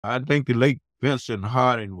I think the late Vincent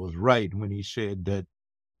Harding was right when he said that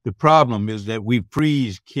the problem is that we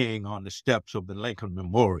freeze King on the steps of the Lincoln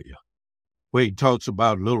Memorial, where he talks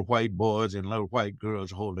about little white boys and little white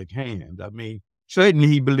girls holding hands. I mean, certainly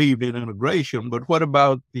he believed in integration, but what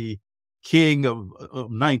about the king of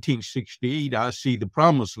 1968, I see the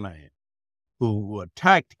promised land, who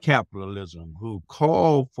attacked capitalism, who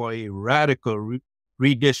called for a radical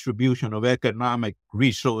redistribution of economic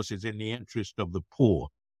resources in the interest of the poor,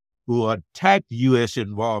 who attacked U.S.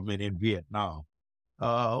 involvement in Vietnam.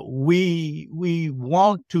 We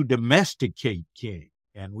want to domesticate King,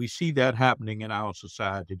 and we see that happening in our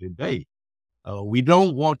society today. We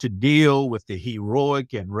don't want to deal with the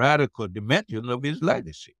heroic and radical dimension of his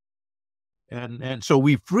legacy. And so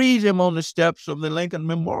we freeze him on the steps of the Lincoln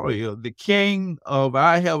Memorial. The king of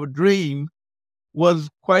I Have a Dream was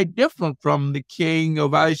quite different from the king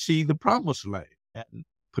of I See the Promised Land. And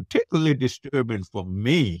particularly disturbing for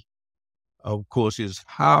me, of course, is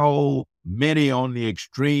how many on the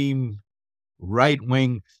extreme right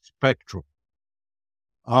wing spectrum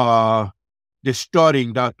are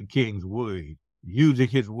distorting Dr. King's words, using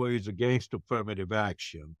his words against affirmative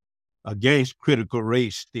action, against critical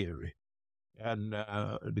race theory. And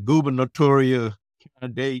the gubernatorial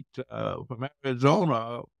candidate from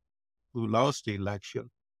Arizona, who lost the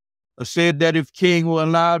election, said that if King were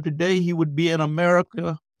alive today, he would be an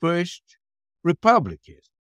America First Republican.